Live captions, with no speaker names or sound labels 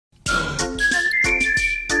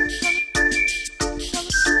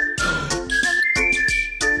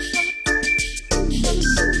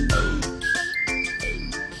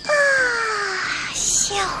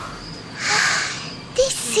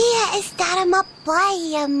maar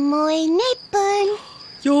baie mooi, né, Poen?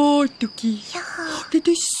 Ja, Toekie. Ja, Dit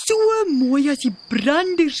is so mooi as die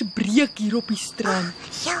branders breek hier op die strand.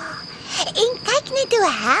 ja. En kyk net hoe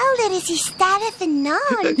helder is die sterre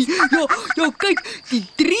vanaand. Ja, kyk, die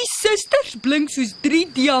 3 susters blink soos 3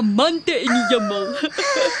 diamante in die hemel.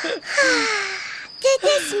 Dit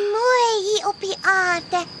is mooi hier op die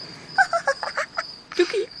aarde.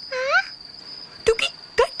 Toekie,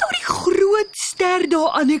 kyk daar die groot ster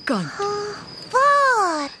daar aan die ander kant.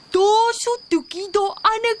 Waar? Daar so, Toekie, daar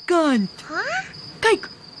aan die kant. Kyk,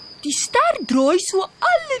 die ster draai so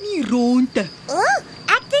al in die ronde.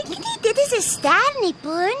 Ek dink nie dit is 'n ster nie,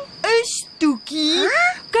 Poen. Is, Toekie.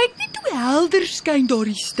 Kyk net hoe helder skyn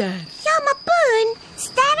daardie ster. Ja, maar Poen,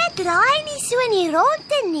 sterre draai nie so in die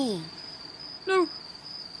ronde nie.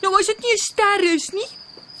 Nou as dit nie 'n ster is nie,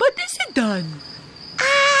 wat is dit dan?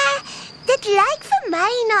 Dit lyk vir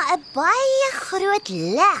my na 'n baie groot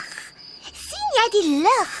lig. Sien jy die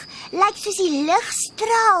lig? Lyk soos die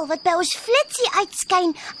ligstraal wat by ons flitsie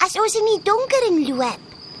uitskyn as ons in die donker loop.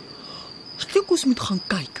 Ek dink ons moet gaan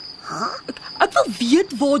kyk. Ek wil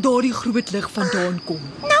weet waar daardie groot lig vandaan kom.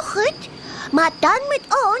 Nou goed, maar dan moet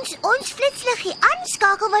ons flitsliggie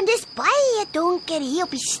aanskakel want dis baie donker hier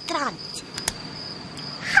op die strand.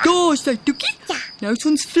 Daar is hy, Toekie. Ja. Nou is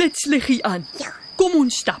ons flitsliggie aan. Ja. Kom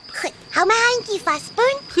ons stap. Goed, hou my handjie vas,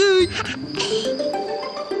 Poen. Goed.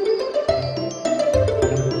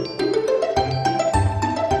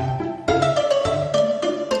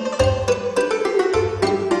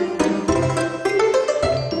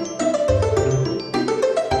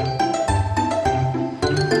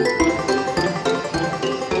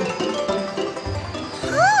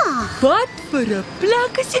 Wat vir 'n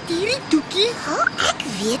plek is dit hierdie, Toekie? Ek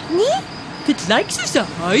weet nie. Dit lyk soos 'n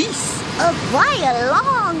huis. 'n Baie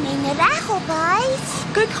lang en regop huis.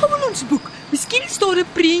 Kyk gou in ons boek. Miskien is daar 'n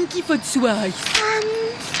prentjie van so 'n huis.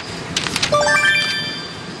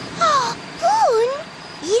 Poen,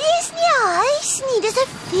 hierdie is nie 'n huis nie, dis 'n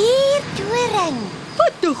vuurtoring.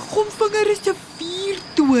 Wat 'n gomvinger is 'n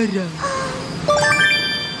vuurtoring.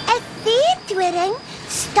 'n Vuurtoring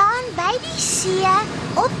staan by die see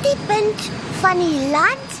op die punt van die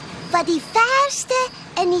land wat die verste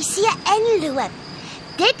in die see inloop.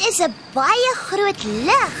 Dit is 'n baie groot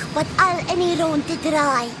lig wat al in die ronde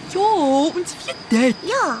draai. Ja, ons weet dit.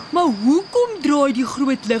 Ja. Maar hoekom draai die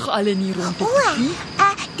groot lig al in die ronde? Toekie?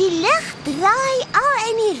 Die lig draai al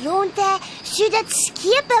in die ronde sodat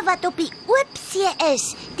skepe wat op die oop see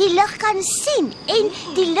is, die lig kan sien en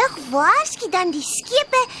die lig waarsku dan die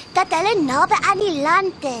skepe dat hulle naby aan die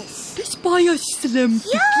land is. Dis baie slim,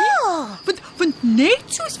 Toekie. Ja. Want net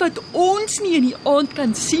soos wat ons nie in die aand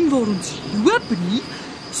kan sien waar ons loop nie,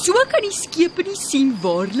 so kan die skepe nie sien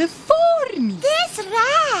waar hulle vaar nie. Dis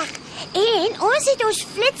reg. En ons het ons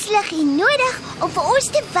flitsliggie nodig om vir ons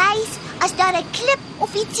te wys as daar 'n klip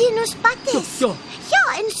of ietsie in ons pad is. Ja. Ja,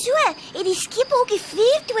 en so het die skepe ook die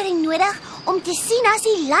vuurtoring nodig om te sien as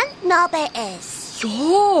die land naby is.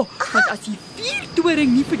 Ja, want as die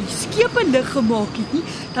vuurtoring nie vir die skepe lig gemaak het nie,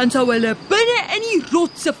 dan sou hulle binne in die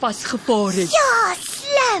rotse vasgevaar het. Ja,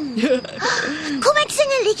 slim. Kom ek sing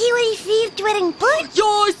 'n liedjie oor die vuurtoring, Poen.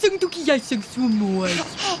 Ja, sing Toekie, jy sing so mooi.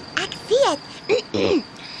 Ek weet.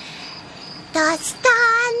 Daar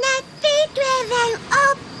staan 'n vuurtoring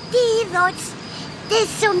op die rots.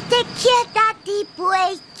 Dis om te keer dat die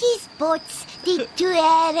bootjies bots. Die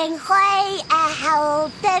toring gooi 'n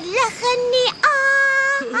helder lig in die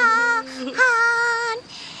aan.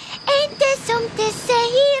 En dis om te sê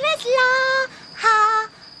hier is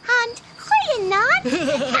hand. Goeie naam.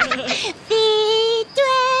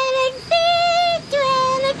 Vuurtoring,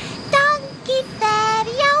 dankie vir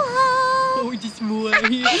jou hulp. Oh, dis mooi.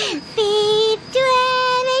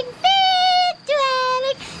 Vuurtoring,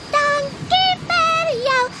 dankie vir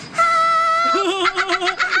jou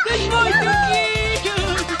hulp. Dis mooi,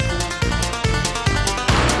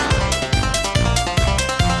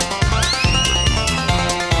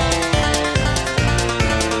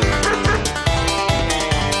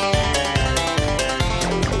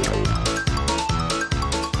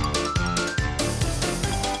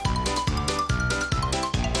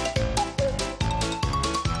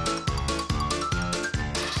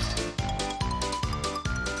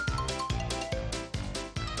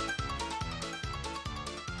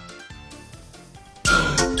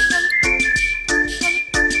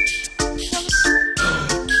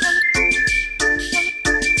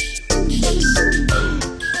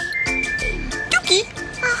 Toekie.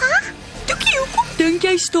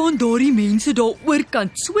 Jy staan daardie mense daar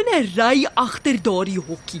oorkant, so 'n ry agter daardie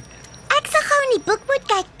hokkie. Ek sal gou in die boek moet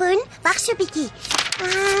kyk, Poen. Wag so 'n bietjie.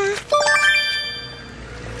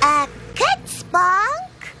 'n Kits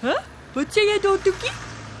bank? Hæ? Wat sê jy daar, Toekie?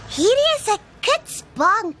 Hierdie is 'n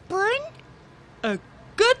kitsbank, Poen. 'n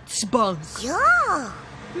Kitsbank. Ja.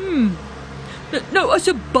 Nou as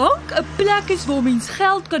 'n bank 'n plek is waar mens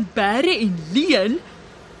geld kan bære en leen,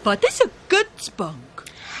 wat is 'n kitsbank?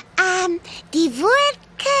 Die woord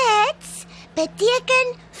kits beteken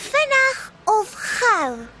vinnig of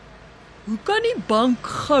gou. Hoe kan die bank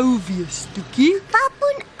gou wees, Toekie?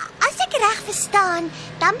 Papoen, as ek reg verstaan,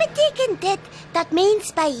 dan beteken dit dat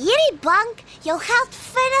mens by hierdie bank jou geld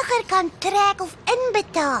vinniger kan trek of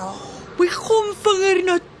inbetaal. My gomvinger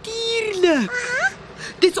natuurlik.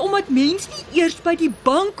 Dis omdat mens nie eers by die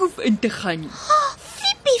bank hoef in te gaan nie.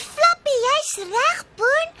 Flippie flappie, jy's reg,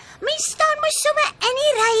 Poen. Mens staan mos sommer in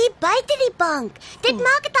die ry hier buite die bank. Dit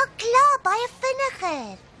maak dit al klaar baie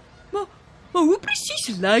vinniger. Maar hoe presies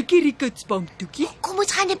lyk hierdie kitsbank, Toekie? Kom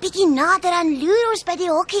ons gaan 'n bietjie nader aan loer ons by die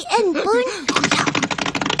hokkie in, Poen.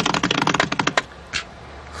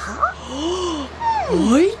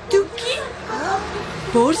 Hoi, Toekie.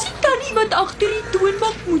 Waar sien tannie wat agter die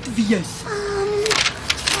toonbank moet wees?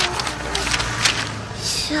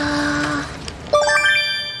 So.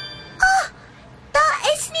 Daar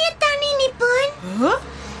is nie 'n tannie nie, Poen. Huh?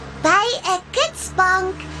 By 'n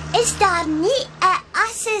kitsbank is daar nie 'n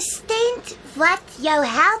assistent wat jou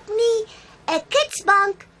help nie. 'n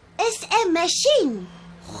Kitsbank is 'n masjien.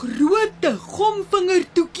 Grote gomvinger,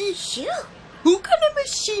 Toekie. Sjoe. Hoe kan 'n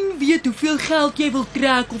masjien weet hoeveel geld jy wil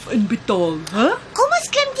trek of inbetaal, hè? Kom ons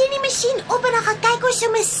klim teen die masjien op en dan gaan kyk ons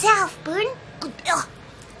sommer self, Poen.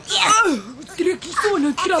 Druk hier so en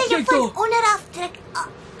dan trap jy Ek toe. sal onderaf trek.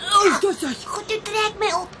 Dis hy. Goed, jy trek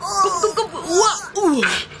my op. Kom.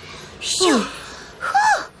 Sjoe.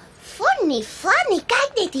 Funny,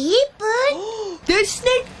 kyk net hier, Poen. Dis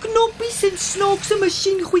net knoppies en snaakse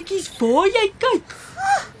masjiengoedjies waar jy kyk.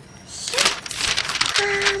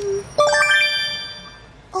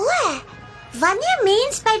 Wanneer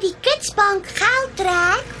mens by die kitsbank geld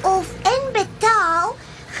trek of inbetaal,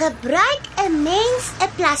 gebruik 'n mens 'n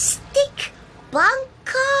plastiek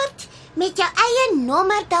bankkaart met jou eie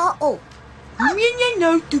nommer daarop. Hoe meen jy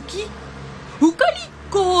nou, Toekie? Hoe kan die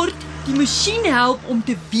kaart die masjien help om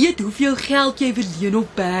te weet hoeveel geld jy wil leen of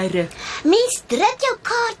bære? Mens druk jou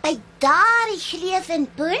kaart by daardie gleuf in,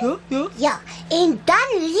 Poen. Ja. Ja, en dan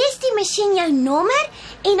lees die masjien jou nommer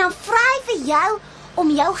en dan vra hy vir jou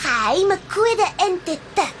om jou geheime kode in te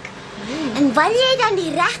tik. En wanneer jy dan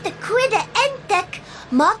die regte kode intik,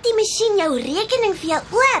 maak die masjien jou rekening vir jou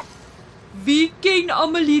oop. Wie ken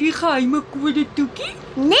almal hierdie geheime kode, Toekie?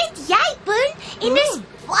 Net jy, Poen, en dis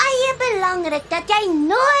baie belangrik dat jy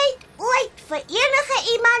nooit ooit vir enige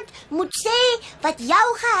iemand moet sê wat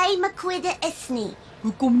jou geheime kode is nie.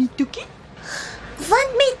 Hoekom nie, Toekie?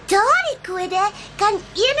 Want met daardie kode kan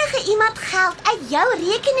enige iemand geld uit jou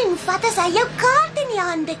rekening vat as hy jou kaart in die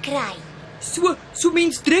hande kry. So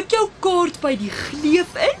mens druk jou kaart by die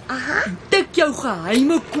gleuf in en tik jou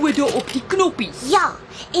geheime kode op die knoppies. Ja,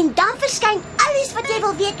 en dan verskyn alles wat jy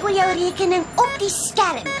wil weet oor jou rekening op die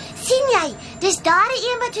skerm. Sien jy, dis daardie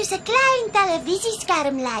een wat soos 'n klein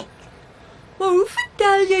televisieskerm lyk. Maar hoe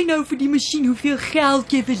vertel jy nou vir die masjien hoeveel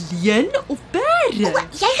geld jy wil leen of bære?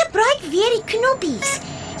 Jy gebruik weer die knoppies.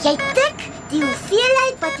 Jy tik die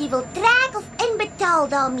hoeveelheid wat jy wil trek of inbetaal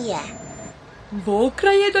daarmee. Waar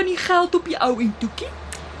kry jy dan die geld op die ou en, Toekie?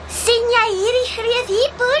 Sien jy hierdie greef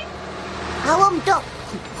hier, Poen? Hou hom dop.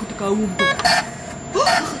 Goed, ek hou hom dop.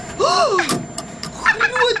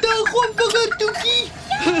 Grote gomvinger, Toekie.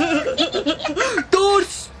 Daar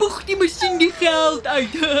spoeg die masjien die geld uit.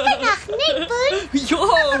 Ag, net, Poen.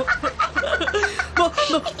 Ja.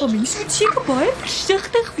 Maar mense moet seker baie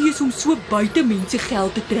versigtig wees om so buite mense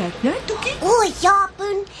geld te trek, né, Toekie? O ja,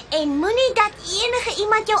 Poen, en moenie dat enige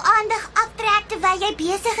iemand jou aandag aftrek terwyl jy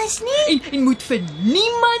besig is nie. En moet vir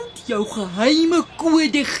niemand jou geheime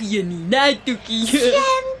kode gee nie, né, Toekie?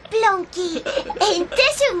 Slim plonkie. En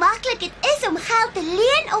dis hoe maklik dit is om geld te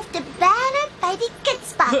leen of te bære by die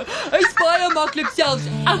kitsbank. Hy's baie maklik selfs.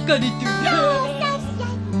 Ek kan dit doen.